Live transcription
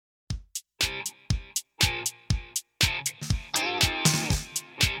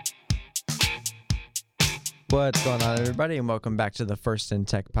What's going on, everybody, and welcome back to the First in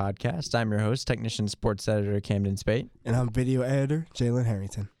Tech podcast. I'm your host, technician sports editor Camden Spate. And I'm video editor Jalen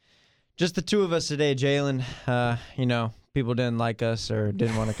Harrington. Just the two of us today, Jalen. People didn't like us or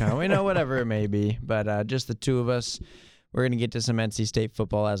didn't want to come. Whatever it may be. But just the two of us. We're going to get to some NC State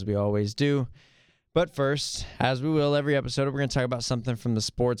football as we always do. But first, as we will every episode, we're going to talk about something from the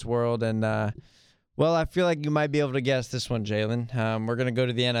sports world. And, I feel like you might be able to guess this one, Jalen. We're going to go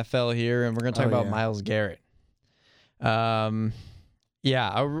to the NFL here, and we're going to talk about Myles Garrett. A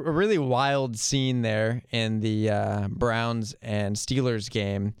really wild scene there in the Browns and Steelers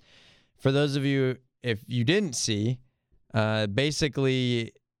game. For those of you, if you didn't see,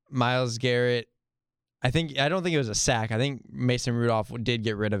 basically Myles Garrett, I don't think it was a sack. I think Mason Rudolph did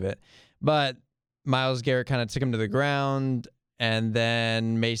get rid of it. But Myles Garrett kind of took him to the ground, and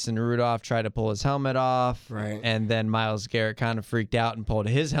then Mason Rudolph tried to pull his helmet off. Right. And then Myles Garrett kind of freaked out and pulled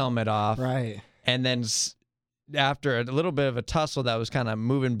his helmet off. Right. And then after a little bit of a tussle that was kind of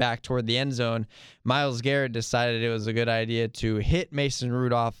moving back toward the end zone, Myles Garrett decided it was a good idea to hit Mason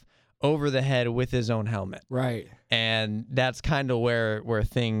Rudolph over the head with his own helmet. Right. And that's kind of where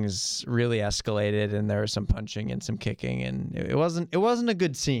things really escalated, and there was some punching and some kicking, and it wasn't a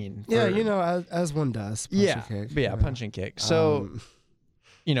good scene. As one does. Punch and kick. So,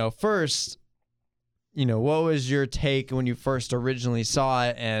 first, what was your take when you first originally saw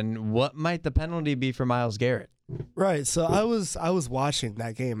it, and what might the penalty be for Myles Garrett? Right. So I was watching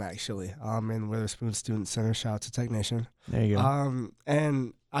that game actually. In Witherspoon Student Center. Shout out to Technician. There you go.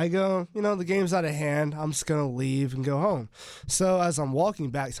 And I go, the game's out of hand. I'm just gonna leave and go home. So as I'm walking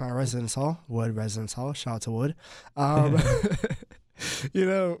back to my residence hall, Wood Residence Hall, shout out to Wood.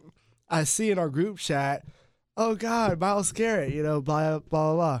 I see in our group chat, oh God, Myles Garrett, blah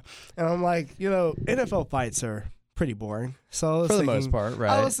blah blah, and I'm like, NFL fights are pretty boring. So for the most part,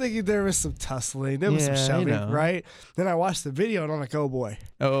 right? I was thinking there was some tussling, there was some shoving, right? Then I watched the video and I'm like, oh boy,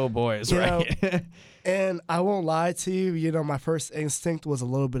 is right. And I won't lie to you, my first instinct was a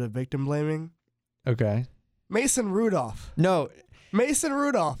little bit of victim blaming. Okay. Mason Rudolph. No. Mason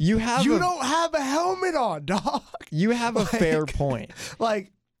Rudolph. You don't have a helmet on, dog. You have a fair point.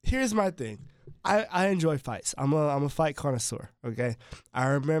 Here's my thing. I enjoy fights. I'm a fight connoisseur, okay? I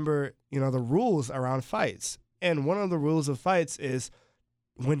remember, the rules around fights. And one of the rules of fights is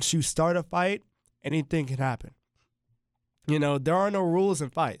once you start a fight, anything can happen. There are no rules in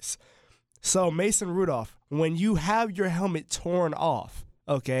fights. So Mason Rudolph, when you have your helmet torn off,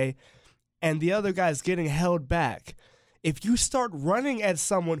 okay, and the other guy's getting held back, if you start running at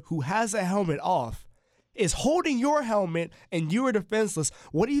someone who has a helmet off, is holding your helmet, and you are defenseless,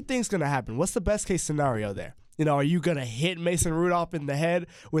 what do you think is going to happen? What's the best case scenario there? Are you going to hit Mason Rudolph in the head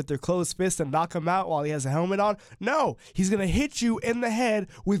with your closed fist and knock him out while he has a helmet on? No, he's going to hit you in the head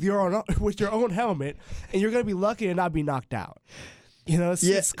with your own helmet, and you're going to be lucky to not be knocked out.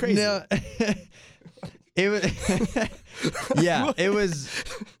 It's crazy. No,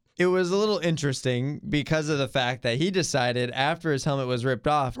 it was a little interesting because of the fact that he decided after his helmet was ripped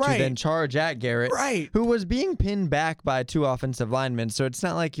off to then charge at Garrett, who was being pinned back by two offensive linemen. So it's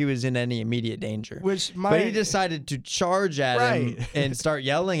not like he was in any immediate danger. But he decided to charge at him and start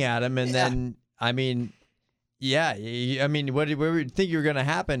yelling at him, and then what do you think you're going to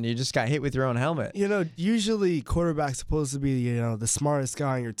happen? You just got hit with your own helmet. Usually quarterback's supposed to be, the smartest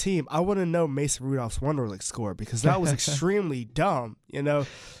guy on your team. I want to know Mason Rudolph's Wonderlic score because that was extremely dumb. There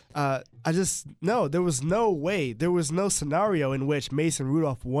was no way, there was no scenario in which Mason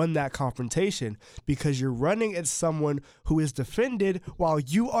Rudolph won that confrontation because you're running at someone who is defended while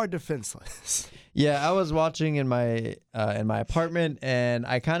you are defenseless. Yeah, I was watching in my apartment, and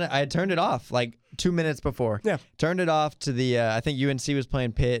I turned it off like 2 minutes before. Yeah, turned it off to the I think UNC was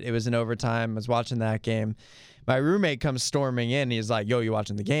playing Pitt. It was in overtime. I was watching that game. My roommate comes storming in. He's like, "Yo, you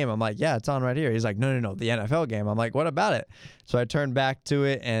watching the game?" I'm like, "Yeah, it's on right here." He's like, No, the NFL game." I'm like, "What about it?" So I turned back to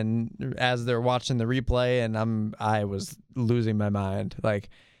it, and as they're watching the replay, and I was losing my mind.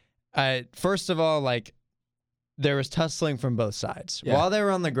 First of all, there was tussling from both sides while they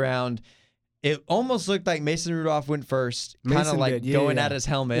were on the ground. It almost looked like Mason Rudolph went first, kind of going at his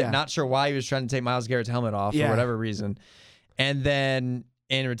helmet. Yeah. Not sure why he was trying to take Myles Garrett's helmet off for whatever reason. And then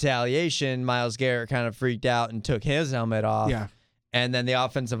in retaliation, Myles Garrett kind of freaked out and took his helmet off. Yeah. And then the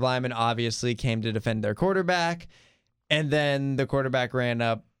offensive lineman obviously came to defend their quarterback. And then the quarterback ran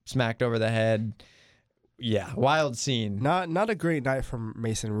up, smacked over the head. wild scene. Not a great night from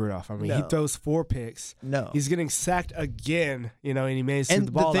Mason Rudolph. I mean, he No. throws 4 picks. No. He's getting sacked again, and he manages to And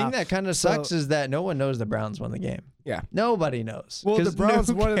the ball the thing out. that kind of sucks is that no one knows the Browns won the game. Yeah. Nobody knows. Well, the 'cause Browns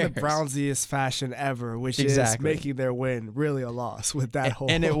who won in the cares? Brownsiest fashion ever, which Exactly. is making their win really a loss with that whole.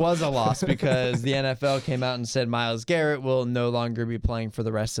 And it was a loss because the NFL came out and said Myles Garrett will no longer be playing for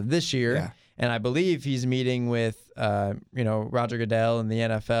the rest of this year. Yeah. And I believe he's meeting with, Roger Goodell and the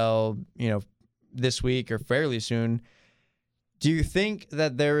NFL, this week or fairly soon. Do you think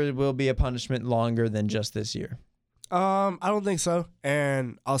that there will be a punishment longer than just this year? I don't think so,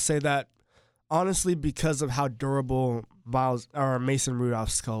 and I'll say that honestly because of how durable Mason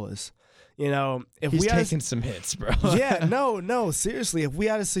Rudolph's skull is. If He's we had taking some hits, bro. yeah, no, seriously. If we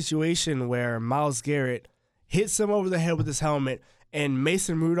had a situation where Myles Garrett hits him over the head with his helmet and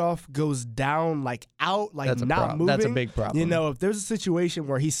Mason Rudolph goes down out, That's a not moving, That's a big problem. if there's a situation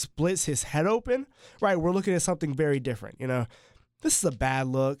where he splits his head open, right, we're looking at something very different. This is a bad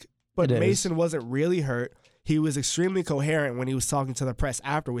look, but It is. Mason wasn't really hurt. He was extremely coherent when he was talking to the press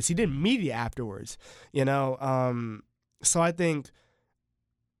afterwards. He did media afterwards, So I think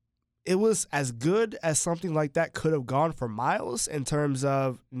it was as good as something like that could have gone for Myles in terms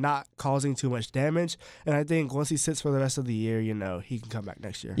of not causing too much damage. And I think once he sits for the rest of the year, he can come back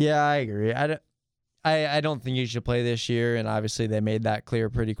next year. Yeah, I agree. I don't think he should play this year, and obviously they made that clear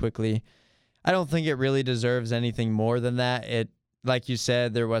pretty quickly. I don't think it really deserves anything more than that. It, like you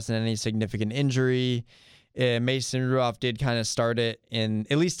said, there wasn't any significant injury. Mason Rudolph did kind of start it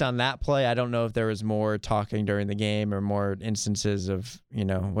at least on that play. I don't know if there was more talking during the game or more instances of,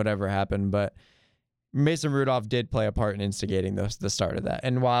 whatever happened, but Mason Rudolph did play a part in instigating the start of that.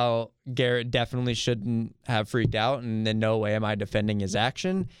 And while Garrett definitely shouldn't have freaked out, and in no way am I defending his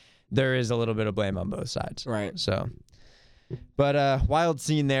action, there is a little bit of blame on both sides. Right. So, but wild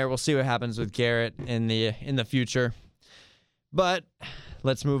scene there. We'll see what happens with Garrett in the future. But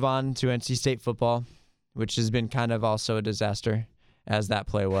let's move on to NC State football, which has been kind of also a disaster, as that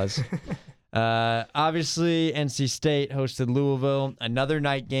play was. Obviously, NC State hosted Louisville, another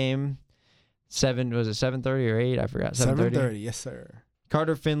night game. Was it 7:30 or 8? I forgot. 7:30, yes, sir.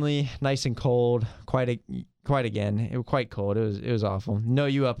 Carter Finley, nice and cold. Quite again. It was quite cold. It was awful. No,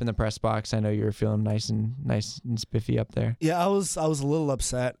 you up in the press box. I know you were feeling nice and spiffy up there. Yeah, I was a little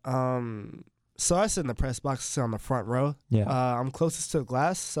upset. So I sit in the press box, sit on the front row. Yeah. I'm closest to the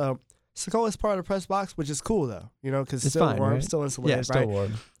glass, so it's the coldest part of the press box, which is cool though, because it's It's still fine, warm, right? still insulated, Yeah, still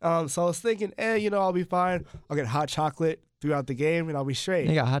warm. So I was thinking, I'll be fine. I'll get hot chocolate throughout the game, and I'll be straight.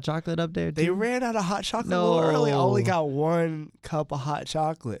 You got hot chocolate up there, too? They ran out of hot chocolate a little early. I only got 1 cup of hot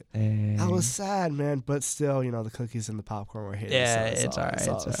chocolate. Dang. I was sad, man, but still, the cookies and the popcorn were hitting. Yeah, so it's all right.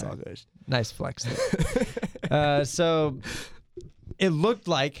 It's all good. Nice flex there. So it looked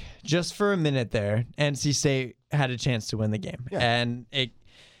like, just for a minute there, NC State had a chance to win the game. Yeah. And it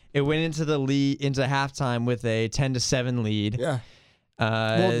went into halftime with a 10-7 lead. Yeah.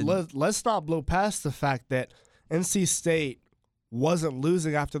 Well, let's not blow past the fact that NC State wasn't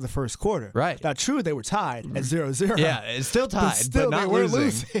losing after the first quarter. Right. Now, true, they were tied at 0-0. Yeah, it's still tied, still, but not they weren't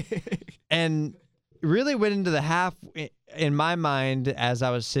losing. losing. And really went into the half, in my mind, as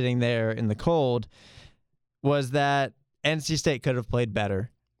I was sitting there in the cold, was that NC State could have played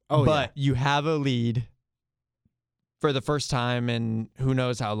better. Oh, but you have a lead for the first time in who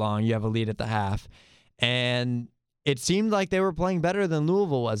knows how long. You have a lead at the half. And it seemed like they were playing better than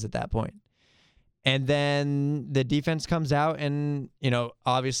Louisville was at that point. And then the defense comes out and,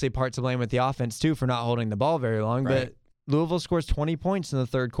 obviously part to blame with the offense too for not holding the ball very long. Right. But Louisville scores 20 points in the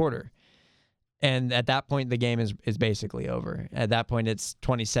third quarter. And at that point, the game is basically over. At that point, it's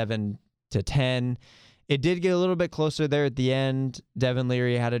 27-10. It did get a little bit closer there at the end. Devin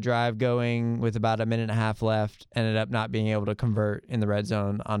Leary had a drive going with about a minute and a half left. Ended up not being able to convert in the red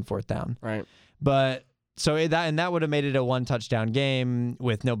zone on fourth down. Right. But so that would have made it a one-touchdown game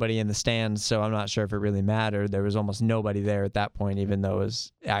with nobody in the stands. So I'm not sure if it really mattered. There was almost nobody there at that point, even though it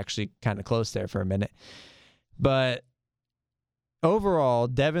was actually kind of close there for a minute. But overall,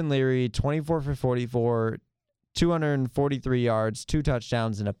 Devin Leary, 24 for 44, 243 yards, 2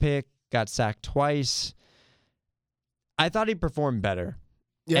 touchdowns and a pick, got sacked twice. I thought he performed better.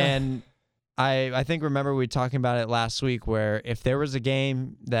 Yeah. And I think, remember we talking about it last week, where if there was a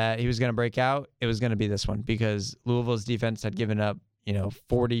game that he was going to break out, it was going to be this one, because Louisville's defense had given up,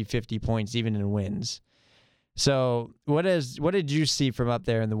 40, 50 points even in wins. So what did you see from up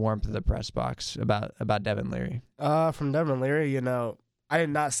there in the warmth of the press box about Devin Leary? From Devin Leary, I did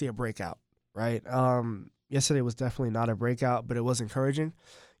not see a breakout, right? Yesterday was definitely not a breakout, but it was encouraging.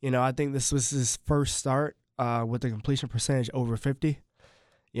 I think this was his first start with the completion percentage over 50.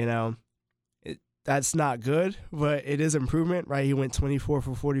 that's not good, but it is improvement, right? He went 24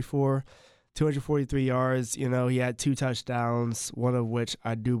 for 44, 243 yards. You know, he had 2 touchdowns, one of which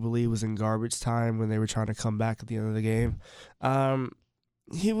I do believe was in garbage time when they were trying to come back at the end of the game.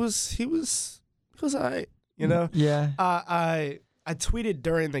 He was all right, you know? Yeah. I tweeted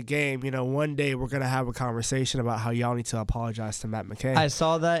during the game, you know, one day we're going to have a conversation about how y'all need to apologize to Matt McKay. I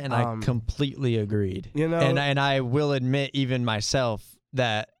saw that, and I completely agreed. You know? And I will admit, even myself,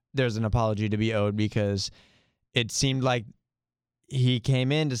 that there's an apology to be owed, because it seemed like he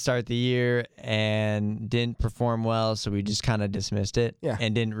came in to start the year and didn't perform well, so we just kind of dismissed it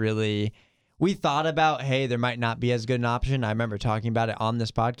and didn't really... We thought about, hey, there might not be as good an option. I remember talking about it on this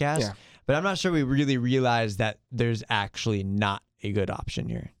podcast, but I'm not sure we really realized that there's actually not a good option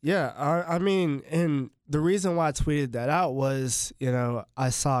here. Yeah, I mean, and the reason why I tweeted that out was, you know, I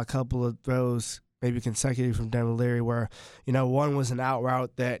saw a couple of throws, maybe consecutive from Devin Leary, where, you know, one was an out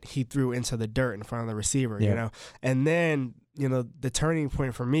route that he threw into the dirt in front of the receiver, you know, and then, you know, the turning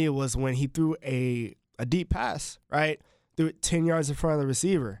point for me was when he threw a deep pass, right? Threw it 10 yards in front of the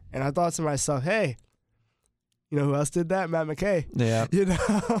receiver. And I thought to myself, hey, you know who else did that? Matt McKay. Yeah. You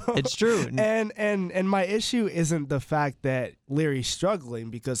know? It's true. And my issue isn't the fact that Leary's struggling,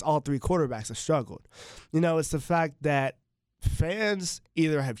 because all 3 quarterbacks have struggled. You know, it's the fact that fans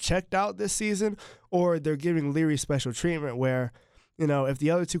either have checked out this season or they're giving Leary special treatment where, you know, if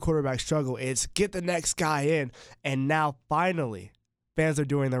the other 2 quarterbacks struggle, it's get the next guy in. And now finally fans are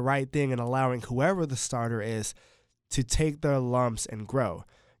doing the right thing and allowing whoever the starter is to take their lumps and grow,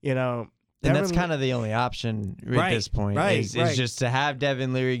 you know. And that's kind of the only option at this point, is just to have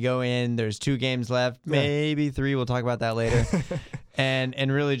Devin Leary go in. There's 2 games left, maybe 3. We'll talk about that later.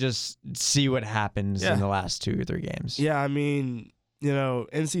 and really just see what happens in the last 2 or 3 games. Yeah, I mean, you know,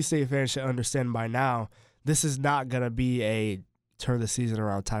 NC State fans should understand by now, this is not going to be a turn the season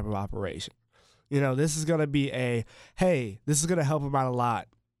around type of operation. You know, this is going to be hey, this is going to help him out a lot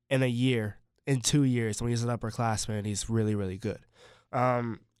in a year, in 2 years, when he's an upperclassman, he's really, really good.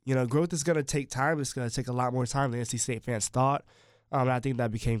 You know, growth is going to take time. It's going to take a lot more time than NC State fans thought. And I think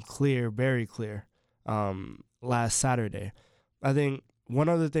that became clear, very clear, last Saturday. I think one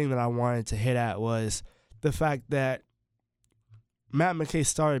other thing that I wanted to hit at was the fact that Matt McKay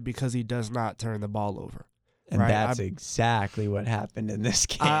started because he does not turn the ball over. And that's exactly what happened in this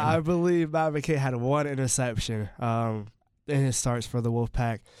game. I believe Matt McKay had 1 interception in his starts for the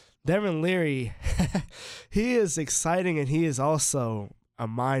Wolfpack. Devin Leary, he is exciting, and he is also a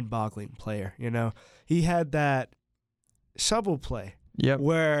mind-boggling player. You know, he had that shovel play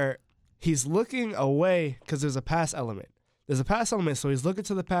where he's looking away because there's a pass element. So he's looking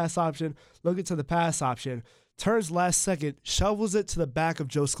to the pass option, turns last second, shovels it to the back of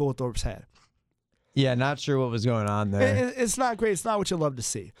Joe Skolthorpe's head. Yeah, not sure what was going on there. It's not great. It's not what you love to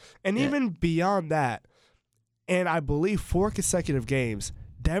see. And even beyond that, and I believe 4 consecutive games,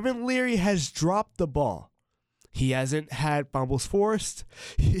 Devin Leary has dropped the ball. He hasn't had fumbles forced.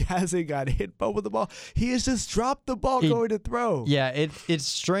 He hasn't got hit with the ball. He has just dropped the ball going to throw. Yeah, it's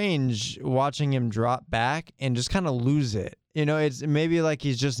strange watching him drop back and just kind of lose it. You know, it's maybe like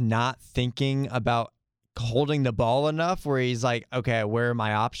he's just not thinking about holding the ball enough where he's like, okay, where are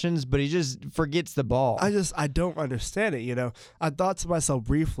my options? But he just forgets the ball. I don't understand it, you know. I thought to myself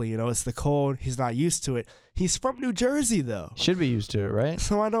briefly, you know, it's the cold. He's not used to it. He's from New Jersey, though. Should be used to it, right?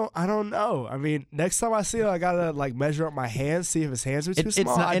 So I don't know. I mean, next time I see him, I gotta like measure up my hands, see if his hands are too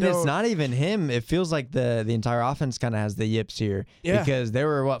small. It's not even him. It feels like the entire offense kind of has the yips here. Yeah. Because there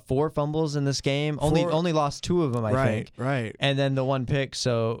were 4 fumbles in this game. Only lost 2 of them, I think. Right. And then the 1 pick.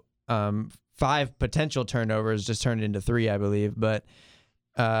 So 5 potential turnovers just turned into 3, I believe. But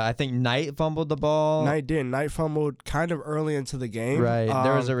I think Knight fumbled the ball. Knight fumbled kind of early into the game. Right.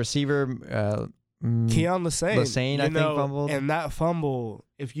 There was a receiver. Keon Lassane, I think, fumbled. And that fumble,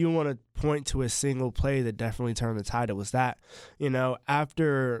 if you want to point to a single play that definitely turned the tide, it was that. You know,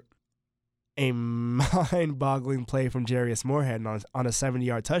 after a mind-boggling play from Jarius Moorhead on a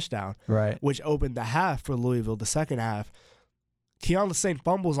 70-yard touchdown, right, which opened the half for Louisville, the second half, Keon Lassane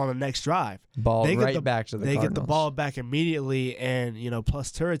fumbles on the next drive. Back to the Cardinals. They get the ball back immediately and, you know,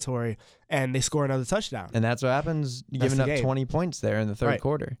 plus territory, and they score another touchdown. And that's what happens, giving up 20 points there in the third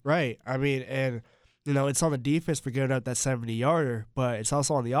quarter. Right. I mean, and, you know, it's on the defense for giving up that 70-yarder, but it's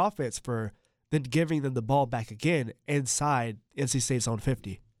also on the offense for then giving them the ball back again inside NC State's own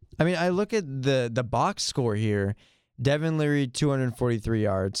 50. I mean, I look at the box score here. Devin Leary, 243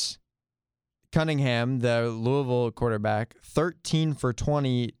 yards. Cunningham, the Louisville quarterback, 13 for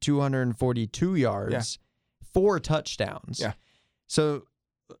 20, 242 yards, 4 touchdowns. Yeah. So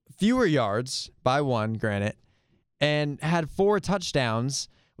fewer yards by 1, granted, and had 4 touchdowns,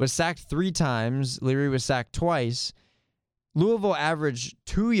 was sacked 3 times. Leary was sacked twice. Louisville averaged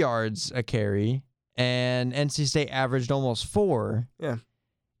 2 yards a carry, and NC State averaged almost 4. Yeah.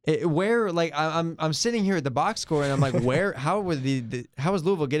 I'm sitting here at the box score and I'm like, how is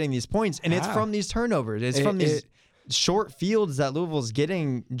Louisville getting these points? And it's from these turnovers. It's from these short fields that Louisville's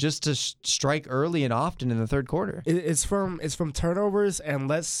getting just to strike early and often in the third quarter. It's from turnovers, and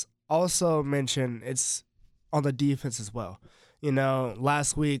let's also mention it's on the defense as well.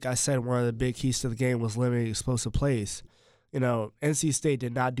 Last week I said one of the big keys to the game was limiting explosive plays. NC State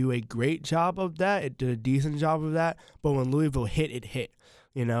did not do a great job of that. It did a decent job of that, but when Louisville hit, it hit.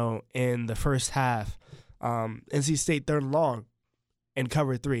 In the first half, NC State 3rd and long and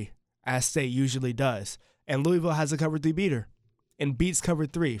cover 3, as State usually does. And Louisville has a cover 3 beater and beats cover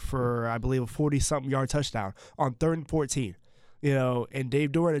 3 for, I believe, a 40-something yard touchdown on 3rd and 14. And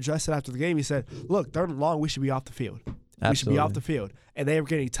Dave Doran addressed it after the game. He said, look, 3rd and long, we should be off the field. Absolutely. We should be off the field. And they were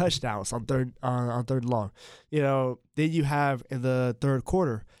getting touchdowns on third and long. Then you have in the third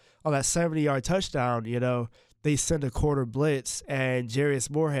quarter, on that 70-yard touchdown, they send a quarter blitz, and Jarius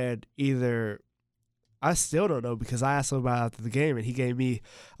Moorhead I still don't know because I asked him about it after the game, and he gave me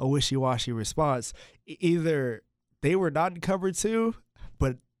a wishy-washy response. Either they were not in cover 2,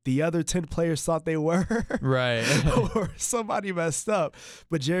 but the other 10 players thought they were. Right. Or somebody messed up.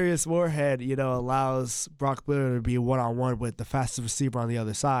 But Jarius Moorhead, allows Brock Miller to be one-on-one with the fastest receiver on the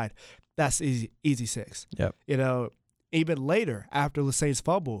other side. That's easy 6. Yep. Even later, after Lassaine's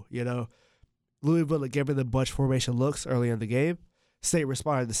fumble, Louisville had given the bunch formation looks early in the game. State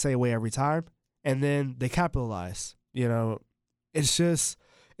responded the same way every time, and then they capitalized.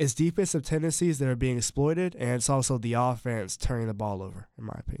 It's defensive tendencies that are being exploited, and it's also the offense turning the ball over, in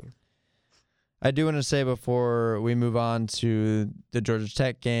my opinion. I do want to say before we move on to the Georgia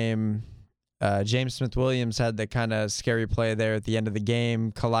Tech game, James Smith-Williams had the kind of scary play there at the end of the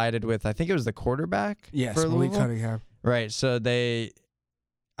game, collided with, I think it was the quarterback. Yes, for Malik Louisville. Cunningham. Right, so they,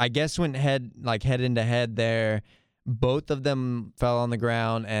 I guess, went head into head there. Both of them fell on the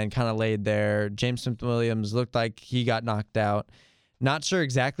ground and kind of laid there. James Smith-Williams looked like he got knocked out. Not sure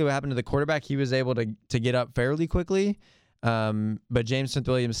exactly what happened to the quarterback. He was able to get up fairly quickly, but James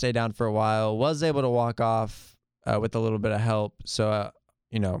Smith-Williams stayed down for a while, was able to walk off with a little bit of help. So,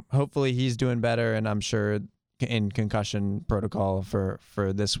 hopefully he's doing better, and I'm sure in concussion protocol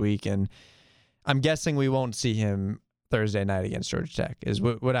for this week. And I'm guessing we won't see him Thursday night against Georgia Tech is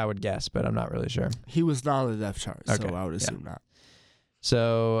what I would guess, but I'm not really sure. He was not on the depth chart, Okay. so I would assume not.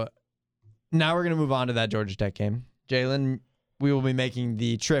 So now we're going to move on to that Georgia Tech game. Jalen, we will be making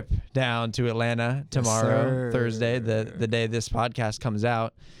the trip down to Atlanta tomorrow, Thursday, the day this podcast comes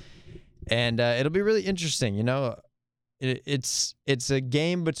out. And it'll be really interesting. It's a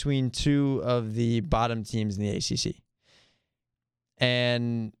game between 2 of the bottom teams in the ACC.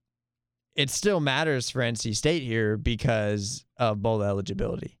 And it still matters for NC State here because of bowl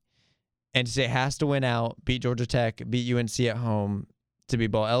eligibility. NC State has to win out, beat Georgia Tech, beat UNC at home to be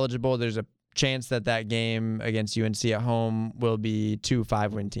bowl eligible. There's a chance that game against UNC at home will be 2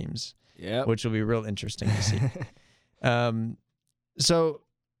 5-win teams, which will be real interesting to see. So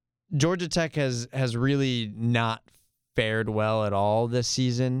Georgia Tech has really not fared well at all this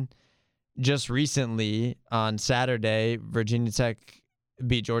season. Just recently on Saturday, Virginia Tech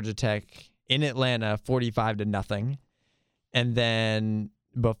beat Georgia Tech in Atlanta 45-0. And then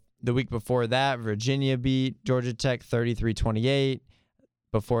the week before that, Virginia beat Georgia Tech 33-28.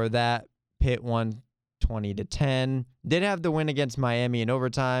 Before that, Pitt won 20-10. Did have the win against Miami in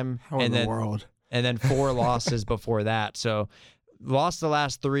overtime. In the world? And then 4 losses before that. So lost the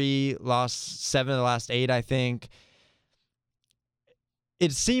last 3, lost 7 of the last 8, I think.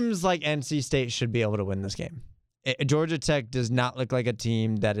 It seems like NC State should be able to win this game. Georgia Tech does not look like a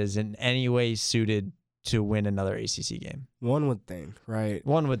team that is in any way suited to win another ACC game. One would think, right?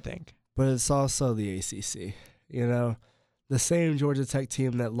 One would think. But it's also the ACC. The same Georgia Tech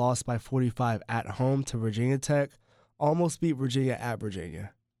team that lost by 45 at home to Virginia Tech almost beat Virginia at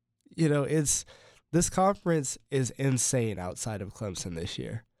Virginia. This conference is insane outside of Clemson this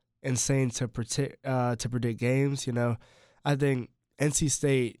year. Insane to predict games. I think NC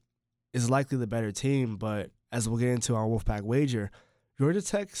State is likely the better team, but as we'll get into our Wolfpack wager, Georgia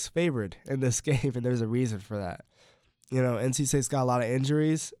Tech's favored in this game, and there's a reason for that. NC State's got a lot of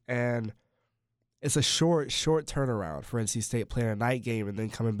injuries, and it's a short turnaround for NC State playing a night game and then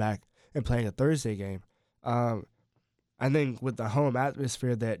coming back and playing a Thursday game. I think with the home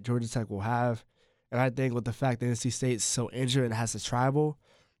atmosphere that Georgia Tech will have, and I think with the fact that NC State's so injured and has to travel,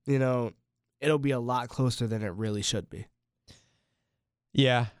 it'll be a lot closer than it really should be.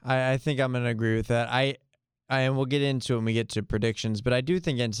 Yeah, I think I'm going to agree with that. and we'll get into it when we get to predictions, but I do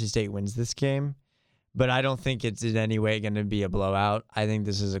think NC State wins this game. But I don't think it's in any way going to be a blowout. I think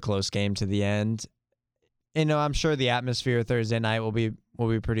this is a close game to the end. I'm sure the atmosphere Thursday night will be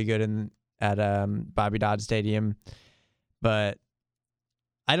pretty good at Bobby Dodd Stadium. But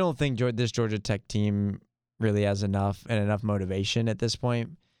I don't think this Georgia Tech team really has enough motivation at this point,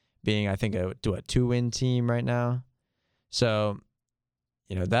 being, I think, a 2-win team right now. So,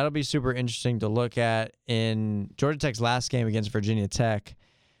 that'll be super interesting to look at. In Georgia Tech's last game against Virginia Tech,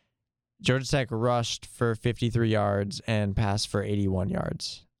 Georgia Tech rushed for 53 yards and passed for 81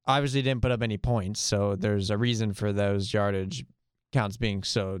 yards. Obviously didn't put up any points, so there's a reason for those yardage counts being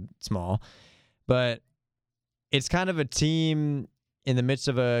so small. But it's kind of a team in the midst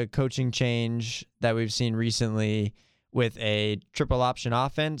of a coaching change that we've seen recently with a triple option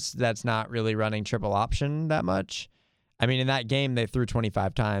offense that's not really running triple option that much. I mean, in that game, they threw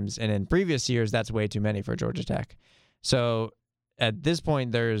 25 times, and in previous years, that's way too many for Georgia Tech. So at this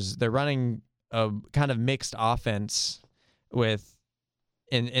point, they're running a kind of mixed offense with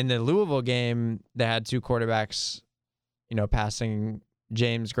in the Louisville game, they had two quarterbacks, passing.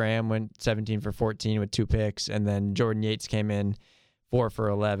 James Graham went 17 for 14 with 2 picks, and then Jordan Yates came in 4 for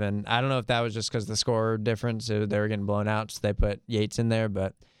 11. I don't know if that was just because the score difference, so they were getting blown out, so they put Yates in there,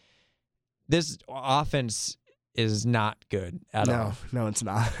 but this offense is not good at all. No, it's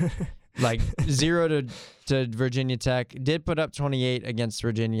not. Like 0 to Virginia Tech. Did put up 28 against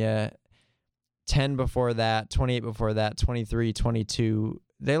Virginia, 10 before that, 28 before that, 23, 22.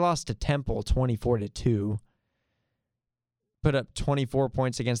 They lost to Temple 24-2. Put up 24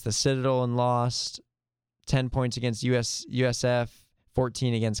 points against the Citadel and lost. 10 points against USF,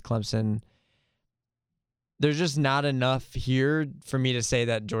 14 against Clemson. There's just not enough here for me to say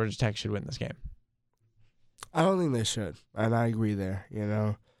that Georgia Tech should win this game. I don't think they should, and I agree there.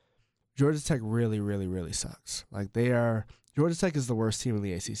 Georgia Tech really, really, really sucks. Georgia Tech is the worst team in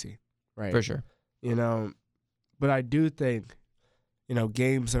the ACC, right? For sure. But I do think,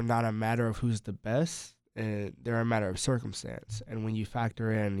 games are not a matter of who's the best, and they're a matter of circumstance. And when you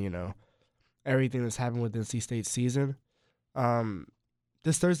factor in, everything that's happened with NC State's season,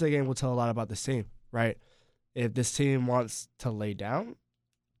 this Thursday game will tell a lot about this team, right? If this team wants to lay down,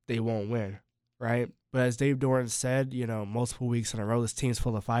 they won't win, right? But as Dave Doran said, multiple weeks in a row, this team's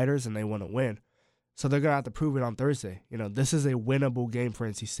full of fighters and they want to win. So they're going to have to prove it on Thursday. This is a winnable game for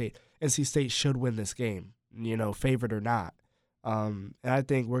NC State. NC State should win this game, favored or not. And I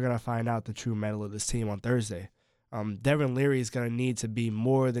think we're going to find out the true mettle of this team on Thursday. Devin Leary is going to need to be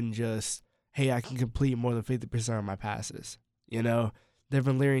more than just, hey, I can complete more than 50% of my passes.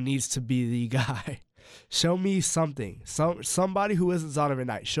 Devin Leary needs to be the guy. Show me something. Somebody who isn't Zonovan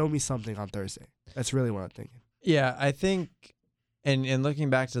Knight, show me something on Thursday. That's really what I'm thinking. Yeah, I think, and looking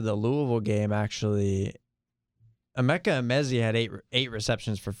back to the Louisville game, actually, Emeka Emezi had eight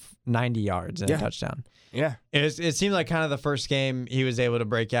receptions for 90 yards and a touchdown. Yeah. It seemed like kind of the first game he was able to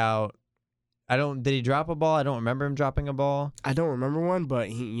break out. Did he drop a ball? I don't remember him dropping a ball. I don't remember one, but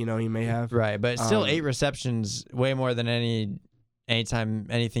he may have. Right, but still 8 receptions, way more than anything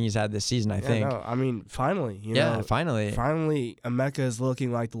he's had this season, I think. No, I mean, finally. Finally. Finally, Emeka is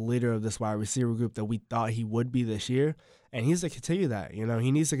looking like the leader of this wide receiver group that we thought he would be this year. And he needs to continue that.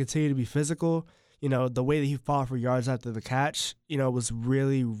 He needs to continue to be physical. The way that he fought for yards after the catch, was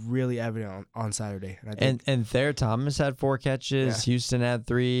really, really evident on Saturday. And Thayer Thomas had 4 catches. Yeah. Houston had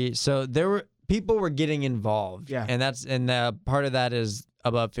 3. So people were getting involved. Yeah. And part of that is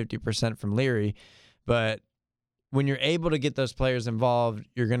above 50% from Leary. But when you're able to get those players involved,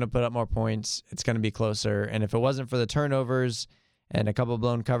 you're going to put up more points. It's going to be closer. And if it wasn't for the turnovers and a couple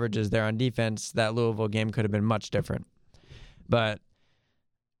blown coverages there on defense, that Louisville game could have been much different. But,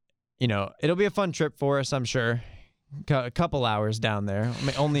 it'll be a fun trip for us, I'm sure. A couple hours down there,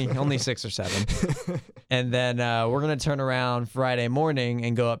 only 6 or 7. And then we're going to turn around Friday morning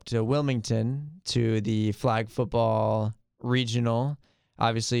and go up to Wilmington to the flag football regional.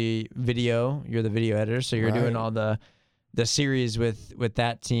 Obviously, video. You're the video editor, so you're doing all the series with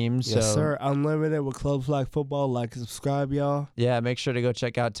that team. Yes, sir. Unlimited with Club Flag Football. Like and subscribe, y'all. Yeah, make sure to go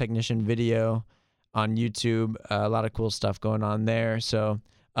check out Technician Video on YouTube. A lot of cool stuff going on there. So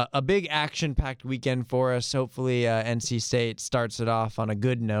a big action-packed weekend for us. Hopefully, NC State starts it off on a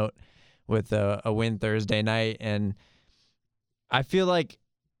good note with a win Thursday night. And I feel like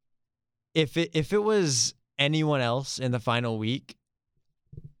if it was anyone else in the final week,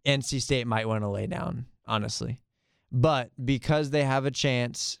 NC State might want to lay down, honestly. But because they have a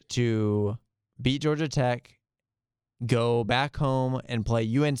chance to beat Georgia Tech, go back home and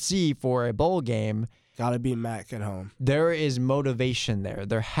play UNC for a bowl game. Got to beat Mac at home. There is motivation there.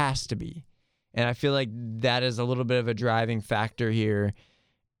 There has to be. And I feel like that is a little bit of a driving factor here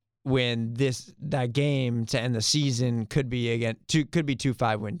when that game to end the season could be 2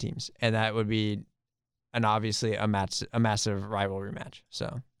 5-win teams. And that would be obviously a massive rivalry match.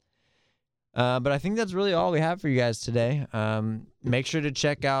 So but I think that's really all we have for you guys today. Make sure to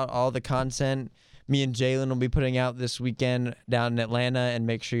check out all the content me and Jalen will be putting out this weekend down in Atlanta, and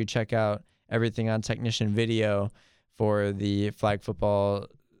make sure you check out everything on Technician Video for the flag football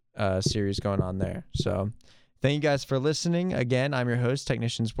series going on there. So thank you guys for listening. Again, I'm your host,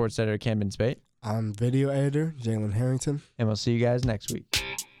 Technician Sports Editor Camden Spate. I'm video editor Jalen Harrington. And we'll see you guys next week.